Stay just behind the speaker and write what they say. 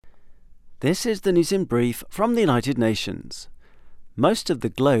This is the news in brief from the United Nations. Most of the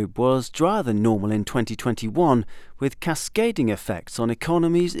globe was drier than normal in 2021, with cascading effects on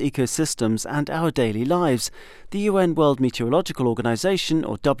economies, ecosystems and our daily lives, the UN World Meteorological Organization,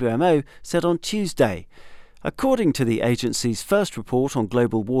 or WMO, said on Tuesday. According to the agency's first report on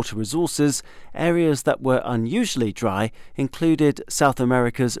global water resources, areas that were unusually dry included South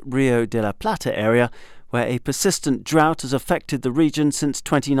America's Rio de la Plata area, where a persistent drought has affected the region since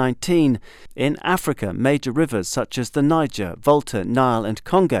 2019. In Africa, major rivers such as the Niger, Volta, Nile and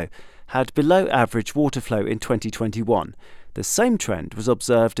Congo had below-average water flow in 2021. The same trend was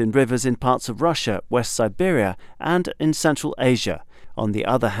observed in rivers in parts of Russia, West Siberia and in Central Asia. On the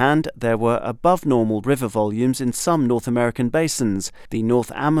other hand, there were above-normal river volumes in some North American basins, the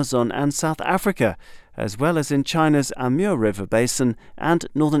North Amazon and South Africa, as well as in China's Amur River basin and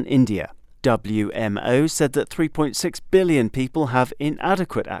northern India. WMO said that 3.6 billion people have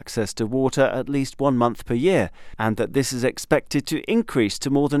inadequate access to water at least 1 month per year, and that this is expected to increase to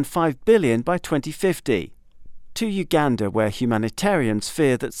more than 5 billion by 2050. To Uganda, where humanitarians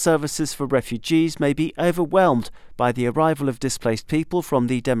fear that services for refugees may be overwhelmed by the arrival of displaced people from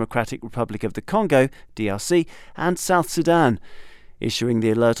the Democratic Republic of the Congo, DRC, and South Sudan. Issuing the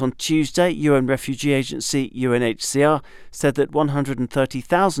alert on Tuesday, UN refugee agency UNHCR said that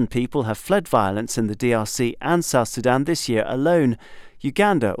 130,000 people have fled violence in the DRC and South Sudan this year alone.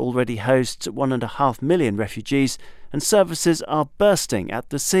 Uganda already hosts 1.5 million refugees, and services are bursting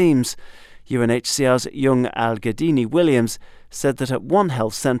at the seams. UNHCR's Young Al-Gadini Williams said that at one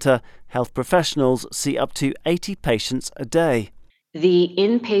health centre, health professionals see up to 80 patients a day. The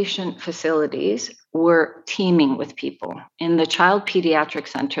inpatient facilities were teeming with people. In the Child Pediatric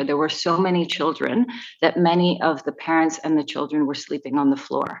Center, there were so many children that many of the parents and the children were sleeping on the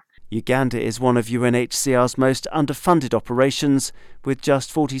floor. Uganda is one of UNHCR's most underfunded operations, with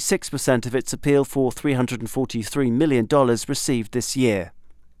just 46% of its appeal for $343 million received this year.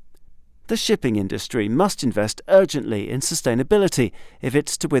 The shipping industry must invest urgently in sustainability if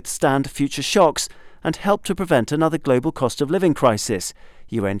it's to withstand future shocks and help to prevent another global cost of living crisis,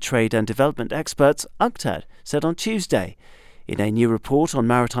 UN trade and development experts UNCTAD said on Tuesday. In a new report on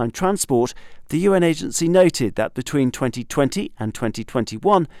maritime transport, the UN agency noted that between 2020 and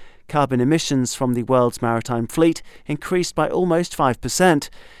 2021, carbon emissions from the world's maritime fleet increased by almost 5%.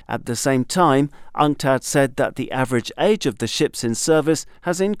 At the same time, UNCTAD said that the average age of the ships in service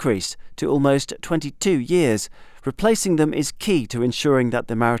has increased to almost 22 years. Replacing them is key to ensuring that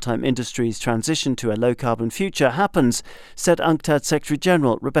the maritime industry's transition to a low-carbon future happens, said UNCTAD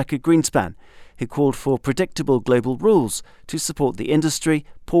Secretary-General Rebecca Greenspan, who called for predictable global rules to support the industry,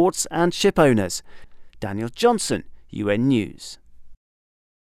 ports and ship owners. Daniel Johnson, UN News.